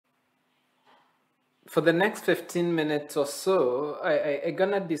For the next 15 minutes or so, I'm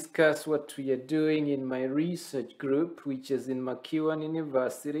gonna discuss what we are doing in my research group, which is in McEwan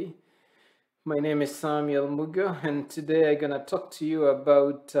University. My name is Samuel Mugo, and today I'm gonna talk to you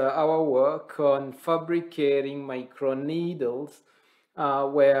about our work on fabricating microneedles,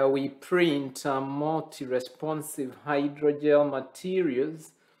 where we print multi-responsive hydrogel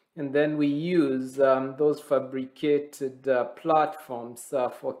materials, and then we use those fabricated platforms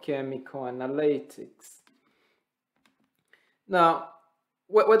for chemical analytics. Now,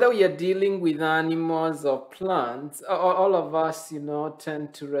 whether we are dealing with animals or plants, all of us,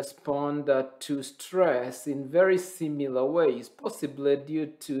 tend to respond to stress in very similar ways, possibly due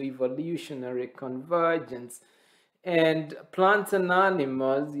to evolutionary convergence. And plants and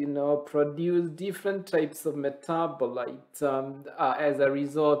animals, produce different types of metabolites as a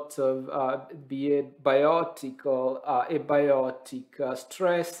result of be it biotic or abiotic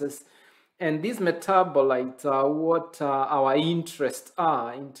stresses. And these metabolites are what our interests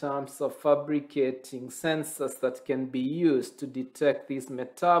are in terms of fabricating sensors that can be used to detect these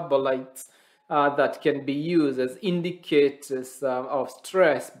metabolites that can be used as indicators of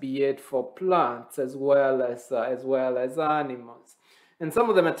stress, be it for plants as well as animals. And some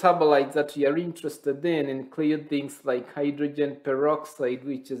of the metabolites that we are interested in include things like hydrogen peroxide,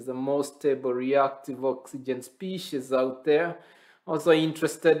 which is the most stable reactive oxygen species out there. Also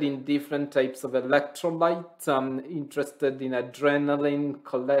interested in different types of electrolytes, interested in adrenaline,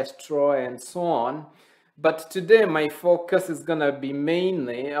 cholesterol, and so on. But today my focus is going to be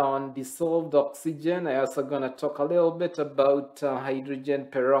mainly on dissolved oxygen. I also going to talk a little bit about hydrogen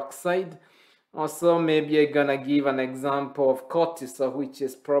peroxide. Also, maybe I'm going to give an example of cortisol, which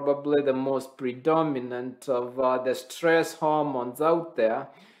is probably the most predominant of the stress hormones out there.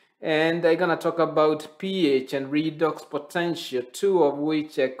 And I'm going to talk about pH and redox potential, two of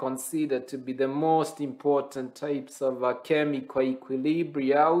which I consider to be the most important types of chemical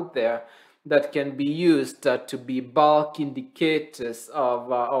equilibria out there that can be used to be bulk indicators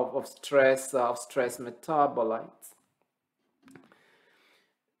of stress metabolites.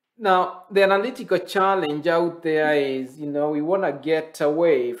 Now, the analytical challenge out there is, we want to get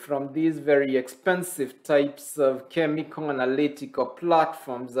away from these very expensive types of chemical analytical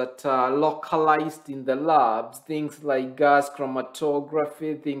platforms that are localized in the labs, things like gas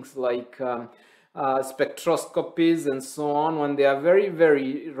chromatography, things like spectroscopies and so on, when they are very,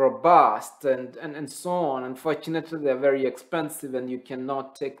 very robust and so on. Unfortunately, they're very expensive and you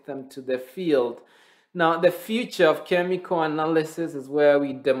cannot take them to the field. Now, the future of chemical analysis is where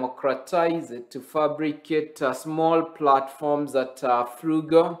we democratize it to fabricate small platforms that are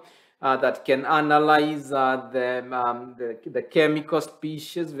frugal, that can analyze the chemical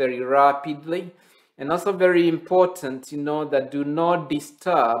species very rapidly. And also very important, that do not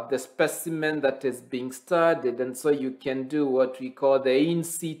disturb the specimen that is being studied. And so you can do what we call the in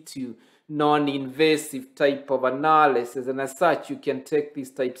situ non-invasive type of analysis, and as such you can take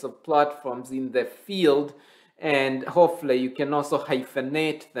these types of platforms in the field, and hopefully you can also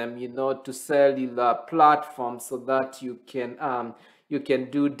hyphenate them to cellular platforms so that you can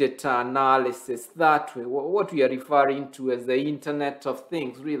do data analysis that way. What we are referring to as the Internet of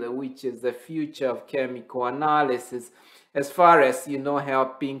Things, really, which is the future of chemical analysis, as far as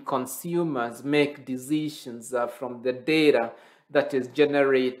helping consumers make decisions from the data that is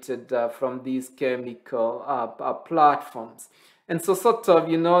generated from these chemical platforms. And so sort of,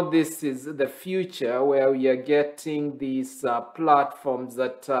 this is the future where we are getting these platforms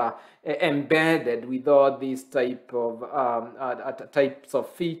that are embedded with all these types of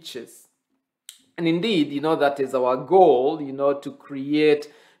features. And indeed, that is our goal, to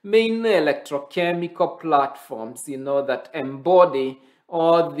create mainly electrochemical platforms, that embody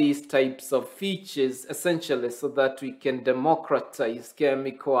all these types of features essentially so that we can democratize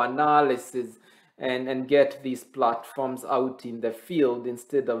chemical analysis and get these platforms out in the field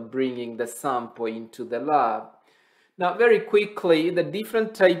instead of bringing the sample into the lab. Now, very quickly, the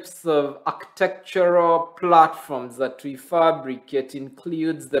different types of architectural platforms that we fabricate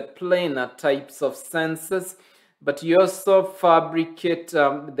includes the planar types of sensors, but you also fabricate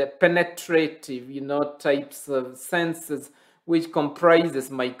the penetrative, types of sensors, which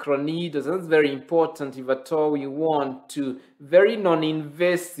comprises microneedles. That's very important if at all we want to very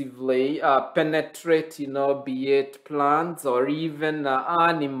non-invasively penetrate, be it plants or even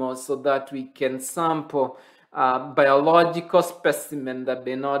animals, so that we can sample biological specimen that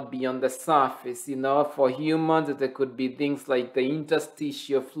may not be on the surface. For humans, there could be things like the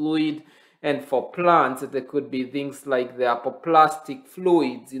interstitial fluid, and for plants, there could be things like the apoplastic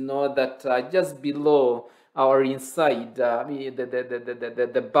fluids, that are just below or inside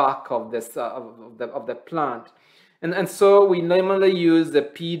the bark of this of the plant. And so we normally use the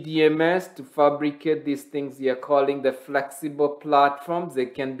PDMS to fabricate these things we are calling the flexible platforms. They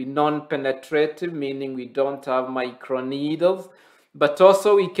can be non-penetrative, meaning we don't have microneedles, but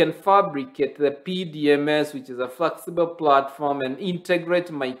also we can fabricate the PDMS, which is a flexible platform, and integrate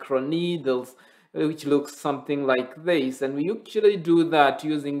microneedles, which looks something like this. And we usually do that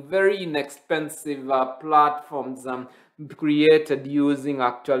using very inexpensive platforms created using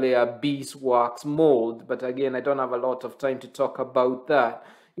actually a beeswax mold. But again, I don't have a lot of time to talk about that.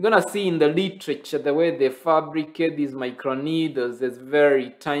 You're gonna see in the literature the way they fabricate these microneedles is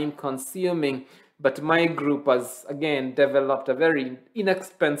very time consuming, but my group has again developed a very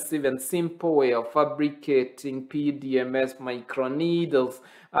inexpensive and simple way of fabricating PDMS microneedles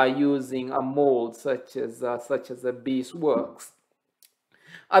using a mold such as a beeswax.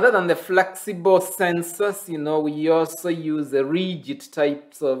 Other than the flexible sensors, we also use the rigid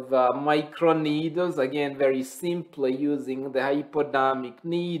types of microneedles, again, very simply using the hypodermic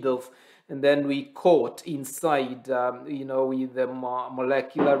needles, and then we coat inside, with the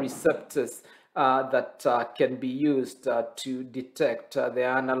molecular receptors that can be used to detect the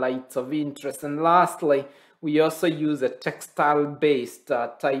analytes of interest. And lastly, we also use a textile-based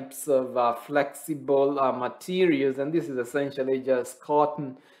types of flexible materials, and this is essentially just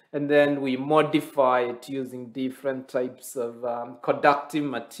cotton, and then we modify it using different types of conductive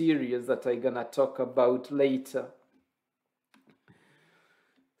materials that I'm gonna talk about later.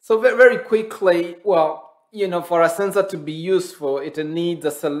 So very quickly, well, for a sensor to be useful, it needs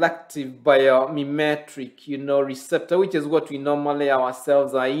a selective biomimetic, receptor, which is what we normally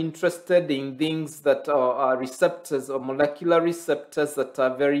ourselves are interested in, things that are receptors or molecular receptors that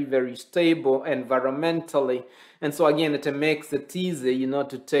are very, very stable environmentally. And so again, it makes it easy,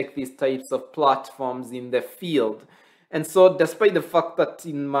 to take these types of platforms in the field. And so despite the fact that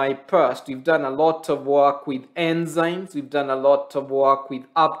in my past, we've done a lot of work with enzymes, we've done a lot of work with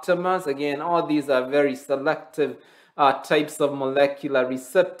aptamers. Again, all these are very selective types of molecular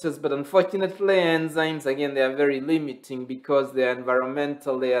receptors, but unfortunately enzymes, again, they are very limiting because they are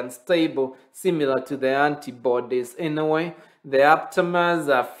environmentally unstable, similar to the antibodies. Anyway, the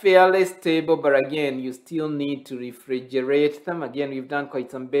aptamers are fairly stable, but again, you still need to refrigerate them. Again, we've done quite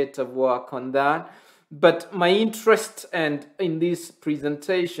some bit of work on that. But my interest and in this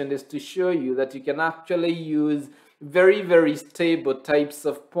presentation is to show you that you can actually use very, very stable types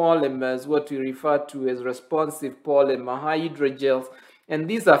of polymers, what we refer to as responsive polymer hydrogels. And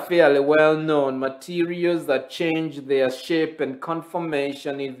these are fairly well-known materials that change their shape and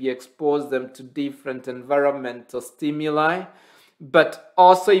conformation if you expose them to different environmental stimuli. But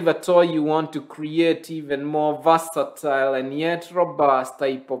also, if at all you want to create even more versatile and yet robust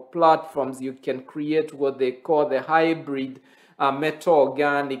type of platforms, you can create what they call the hybrid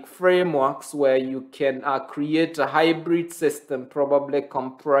metal-organic frameworks, where you can create a hybrid system probably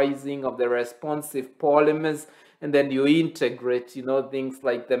comprising of the responsive polymers, and then you integrate, things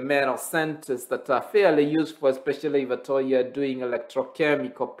like the metal centers that are fairly useful, especially if at all you're doing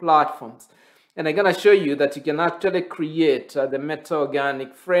electrochemical platforms. And I'm going to show you that you can actually create the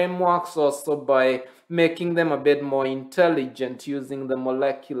metal-organic frameworks also by making them a bit more intelligent using the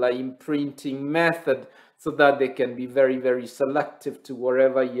molecular imprinting method, so that they can be very, very selective to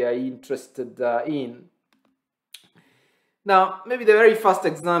whatever you're interested in. Now, maybe the very first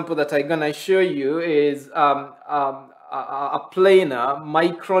example that I'm going to show you is a planar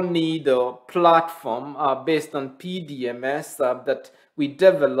microneedle platform based on PDMS that we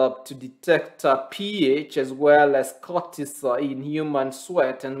developed to detect pH as well as cortisol in human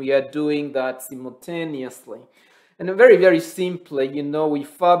sweat, and we are doing that simultaneously. And very, very simply, we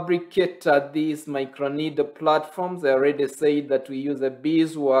fabricate these microneedle platforms. I already said that we use a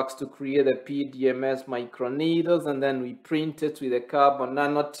beeswax to create the PDMS microneedles, and then we print it with the carbon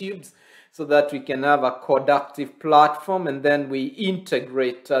nanotubes so that we can have a conductive platform, and then we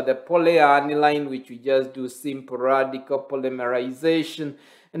integrate the polyaniline, which we just do simple radical polymerization.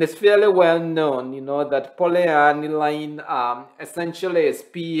 And it's fairly well known, that polyaniline essentially is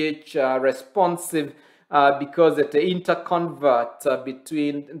pH responsive because it interconverts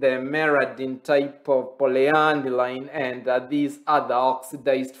between the meradine type of polyaniline and these other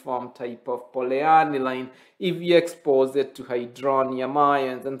oxidized form type of polyaniline if you expose it to hydronium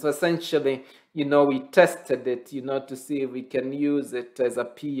ions. And so essentially, we tested it, to see if we can use it as a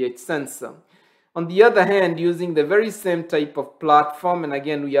pH sensor. On the other hand, using the very same type of platform, and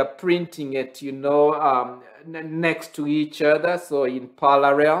again, we are printing it, next to each other, so in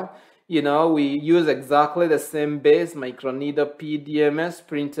parallel, You know, we use exactly the same base, microneedle PDMS,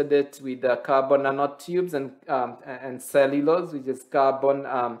 printed it with carbon nanotubes and cellulose, which is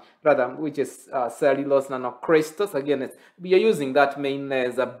cellulose nanocrystals. Again, we are using that mainly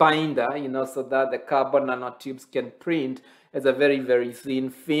as a binder, you know, so that the carbon nanotubes can print as a very, very thin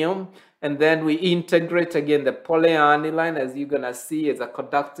film. And then we integrate again the polyaniline, as you're gonna see, as a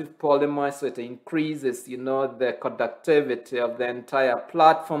conductive polymer, so it increases, you know, the conductivity of the entire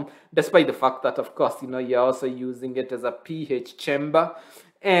platform, despite the fact that, of course, you know, you're also using it as a pH chamber.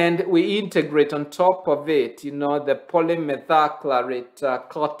 And we integrate on top of it, you know, the polymethacrylate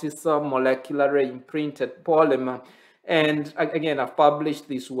cortisol molecularly imprinted polymer. And again, I've published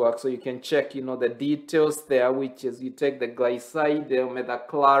this work, so you can check, you know, the details there, which is you take the glycide, the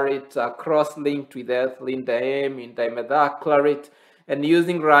methacrylate, cross-linked with ethylene diamine dimethacrylate, and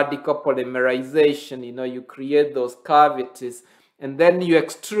using radical polymerization, you know, you create those cavities, and then you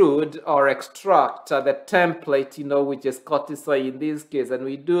extrude or extract the template, you know, which is cortisol in this case, and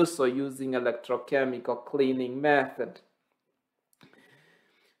we do so using electrochemical cleaning method.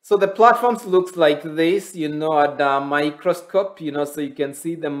 So the platforms looks like this, you know, at the microscope, you know, so you can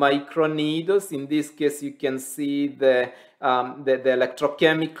see the microneedles. In this case, you can see the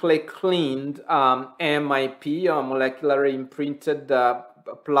electrochemically cleaned MIP, or molecularly imprinted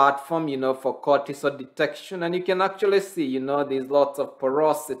platform, you know, for cortisol detection. And you can actually see, you know, there's lots of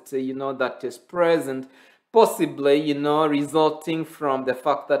porosity, you know, that is present, possibly, you know, resulting from the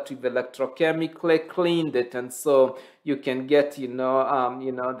fact that we've electrochemically cleaned it, and so you can get, you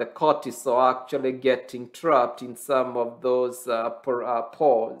know, the cortisol actually getting trapped in some of those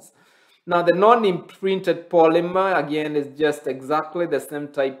pores. Now, the non-imprinted polymer, again, is just exactly the same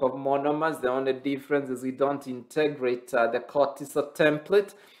type of monomers. The only difference is we don't integrate the cortisol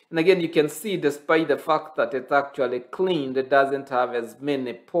template. And again, you can see, despite the fact that it's actually cleaned, it doesn't have as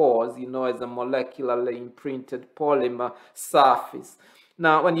many pores, you know, as a molecularly imprinted polymer surface.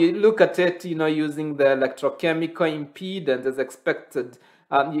 Now, when you look at it, you know, using the electrochemical impedance as expected,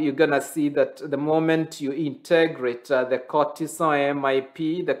 you're gonna see that the moment you integrate the cortisol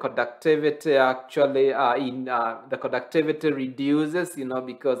MIP, the conductivity actually the conductivity reduces, you know,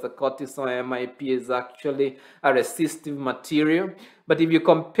 because the cortisol MIP is actually a resistive material. But if you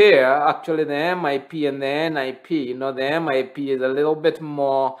compare actually the MIP and the NIP, you know, the MIP is a little bit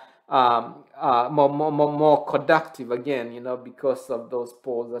more more conductive, again, you know, because of those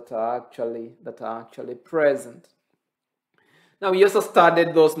pores that are actually present. Now, we also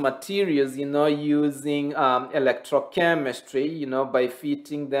studied those materials, you know, using electrochemistry, you know, by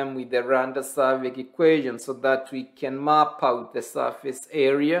fitting them with the Randall-Sarvig equation so that we can map out the surface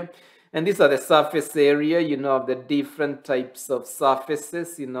area. And these are the surface area, you know, of the different types of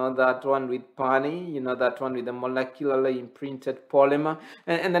surfaces, you know, that one with PANI, you know, that one with the molecularly imprinted polymer.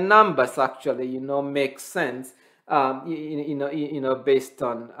 And the numbers actually, you know, make sense. Based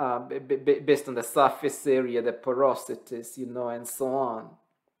on the surface area, the porosities, you know, and so on.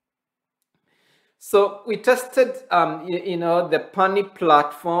 So we tested, the PANI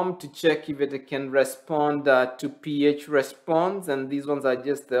platform to check if it can respond to pH response, and these ones are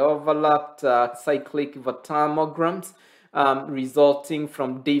just the overlapped cyclic thermograms. Resulting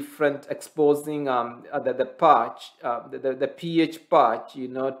from different exposing the patch, the pH patch, you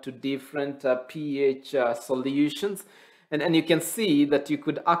know, to different pH solutions. And you can see that you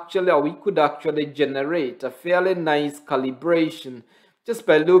could actually, or we could actually generate a fairly nice calibration just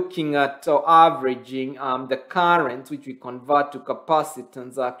by looking at or averaging the currents, which we convert to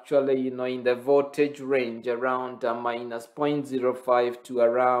capacitance, actually, you know, in the voltage range around minus 0.05 to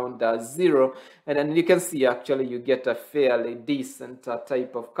around 0. And then you can see actually you get a fairly decent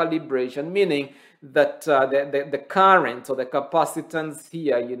type of calibration, meaning that the current or the capacitance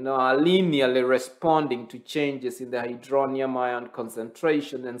here, you know, are linearly responding to changes in the hydronium ion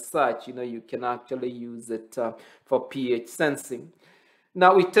concentration and such. You know, you can actually use it for pH sensing.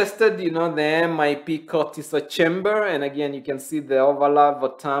 Now we tested, you know, the MIP cortisol chamber, and again you can see the overlap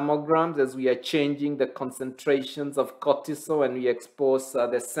thermograms as we are changing the concentrations of cortisol and we expose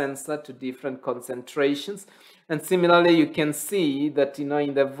the sensor to different concentrations. And similarly, you can see that, you know,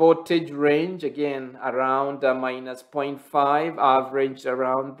 in the voltage range, again around minus 0.5, average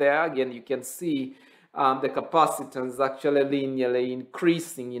around there, again you can see the capacitance is actually linearly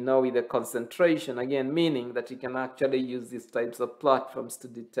increasing, you know, with the concentration, again meaning that you can actually use these types of platforms to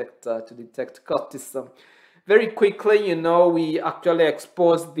detect cortisol. Very quickly, you know, we actually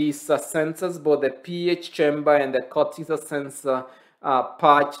expose these sensors, both the pH chamber and the cortisol sensor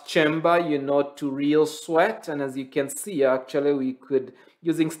patch chamber, you know, to real sweat. And as you can see, actually we could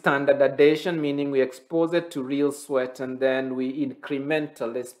using standard addition, meaning we expose it to real sweat and then we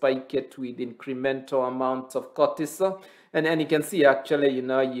incrementally spike it with incremental amounts of cortisol. And you can see actually,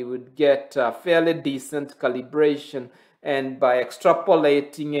 you would get fairly decent calibration. And by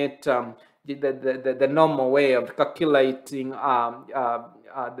extrapolating it, the normal way of calculating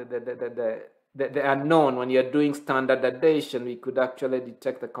the unknown, when you're doing standard addition, we could actually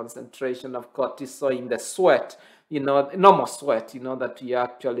detect the concentration of cortisol in the sweat, normal sweat, that we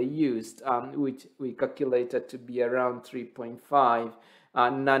actually used, which we calculated to be around 3.5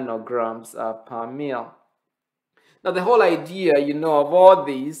 nanograms per mil. Now, the whole idea, of all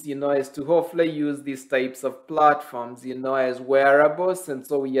these, is to hopefully use these types of platforms, as wearables. And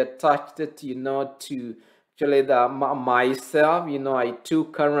so we attached it, to actually myself, I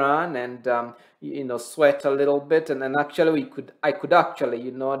took a run and, sweat a little bit. And then actually I could actually,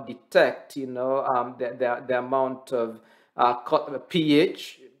 detect, the amount of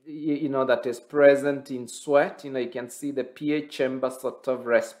pH, that is present in sweat. You can see the pH chamber sort of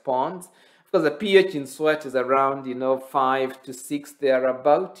responds. Because the pH in sweat is around, 5 to 6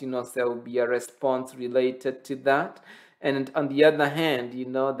 thereabout, so there will be a response related to that. And on the other hand,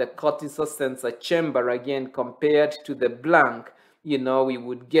 the cortisol sensor chamber, again, compared to the blank, we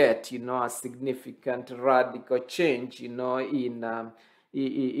would get, a significant radical change, in the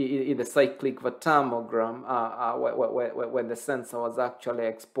cyclic thermogram when the sensor was actually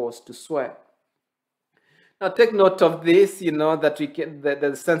exposed to sweat. Now take note of this, that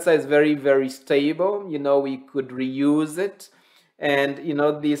the sensor is very, very stable. We could reuse it. And,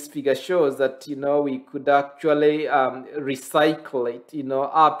 this figure shows that, we could actually recycle it,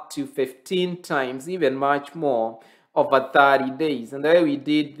 up to 15 times, even much more, over 30 days. And the way we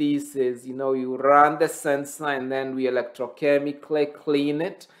did this is, we run the sensor and then we electrochemically clean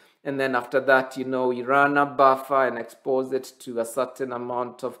it. And then after that, we run a buffer and expose it to a certain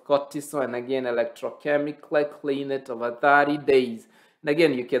amount of cortisol, and again, electrochemically clean it over 30 days. And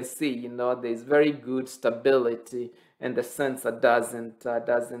again, you can see, there's very good stability and the sensor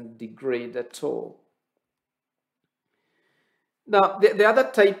doesn't degrade at all. Now, the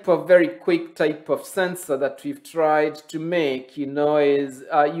other type of very quick type of sensor that we've tried to make, is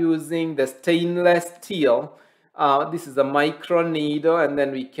using the stainless steel. This is a microneedle, and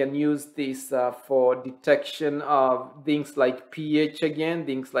then we can use this for detection of things like pH again,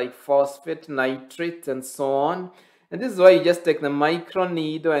 things like phosphate, nitrate, and so on. And this is why you just take the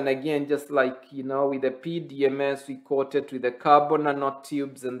microneedle, and again, just like, with the PDMS, we coat it with the carbon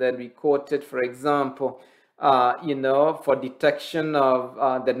nanotubes, and then we coat it, for example, for detection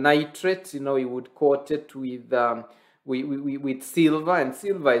of the nitrates, we would coat it with silver, and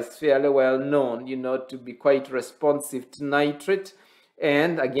silver is fairly well known, to be quite responsive to nitrate.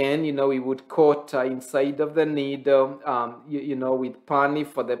 And again, we would coat inside of the needle, with PANI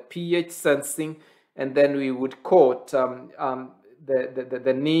for the pH sensing, and then we would coat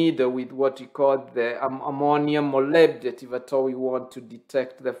the needle with what we call the ammonium molybdate, if at all we want to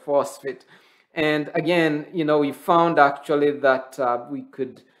detect the phosphate. And again, we found actually that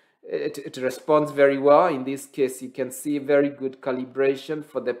it responds very well. In this case, you can see very good calibration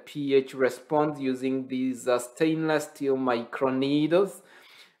for the pH response using these stainless steel microneedles.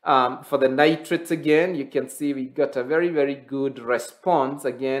 For the nitrates, again, you can see we got a very, very good response,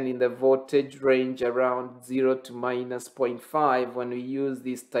 again, in the voltage range around 0 to minus 0.5 when we use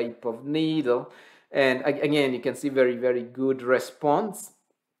this type of needle. And again, you can see very, very good response.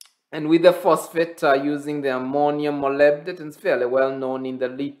 And with the phosphate, using the ammonium molybdate, it's fairly well known in the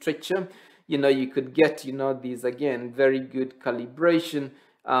literature, you could get, these, again, very good calibration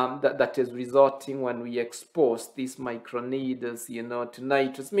that is resulting when we expose these microneedles, to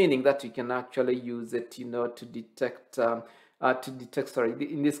nitrates, meaning that you can actually use it, to detect, sorry,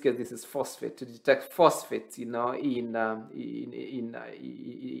 in this case, this is phosphate, to detect phosphates, in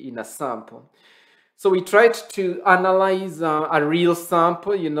a sample. So we tried to analyze a real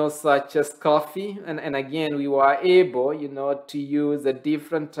sample, such as coffee. And again, we were able, to use the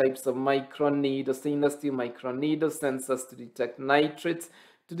different types of microneedle, stainless steel microneedle sensors to detect nitrates,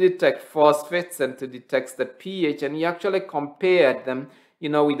 to detect phosphates, and to detect the pH. And we actually compared them,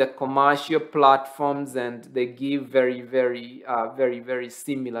 with the commercial platforms, and they give very, very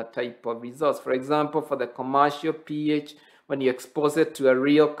similar type of results. For example, for the commercial pH, when you expose it to a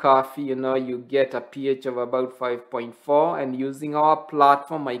real coffee, you get a pH of about 5.4. And using our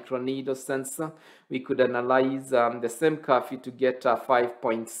platform microneedle sensor, we could analyze the same coffee to get a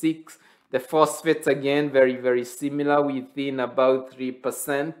 5.6. The phosphates, again, very, very similar, within about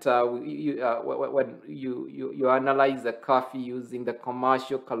 3%. When you analyze the coffee using the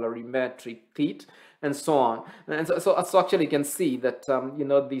commercial colorimetric kit, and so on. And so actually you can see that, you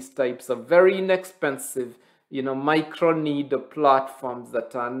know, these types of very inexpensive, you know, microneedle platforms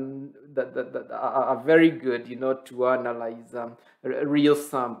that are very good, you know, to analyze real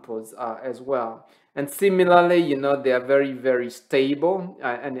samples as well. And similarly, you know, they are very, very stable,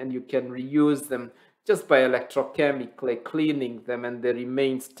 and you can reuse them just by electrochemically cleaning them, and they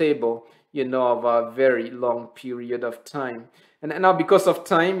remain stable, you know, over a very long period of time. And now, because of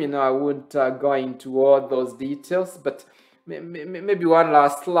time, you know, I won't go into all those details, but maybe one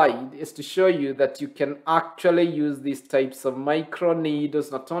last slide is to show you that you can actually use these types of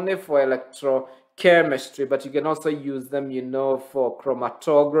microneedles not only for electrochemistry, but you can also use them, you know, for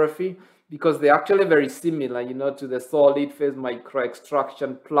chromatography, because they're actually very similar, you know, to the solid phase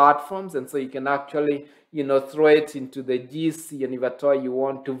microextraction platforms. And so you can actually, you know, throw it into the GC, and if at all you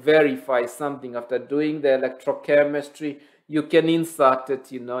want to verify something after doing the electrochemistry, you can insert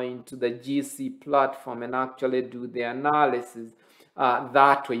it, you know, into the GC platform and actually do the analysis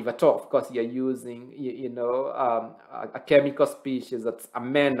that way. But of course, you're using, you know, a chemical species that's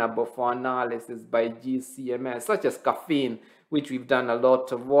amenable for analysis by GCMS, such as caffeine, which we've done a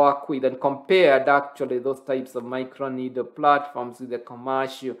lot of work with, and compared actually those types of microneedle platforms with the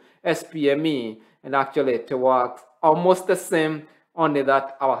commercial SPME, and actually it works almost the same, only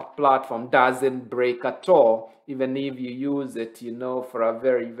that our platform doesn't break at all, even if you use it, you know, for a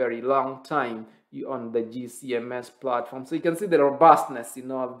very, very long time on the GCMS platform. So you can see the robustness, you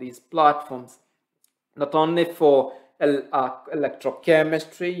know, of these platforms, not only for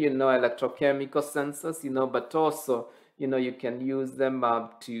electrochemistry, you know, electrochemical sensors, you know, but also, you know, you can use them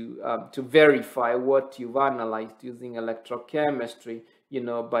to verify what you've analyzed using electrochemistry, you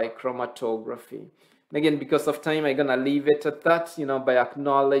know, by chromatography. And again, because of time, I'm gonna leave it at that, you know, by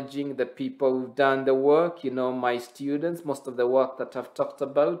acknowledging the people who've done the work, you know, my students. Most of the work that I've talked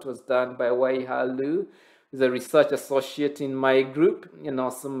about was done by Waiha Lu, who's a research associate in my group, and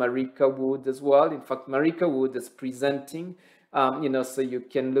also Marika Wood as well. In fact, Marika Wood is presenting, you know, so you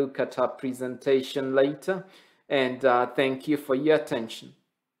can look at her presentation later. And thank you for your attention.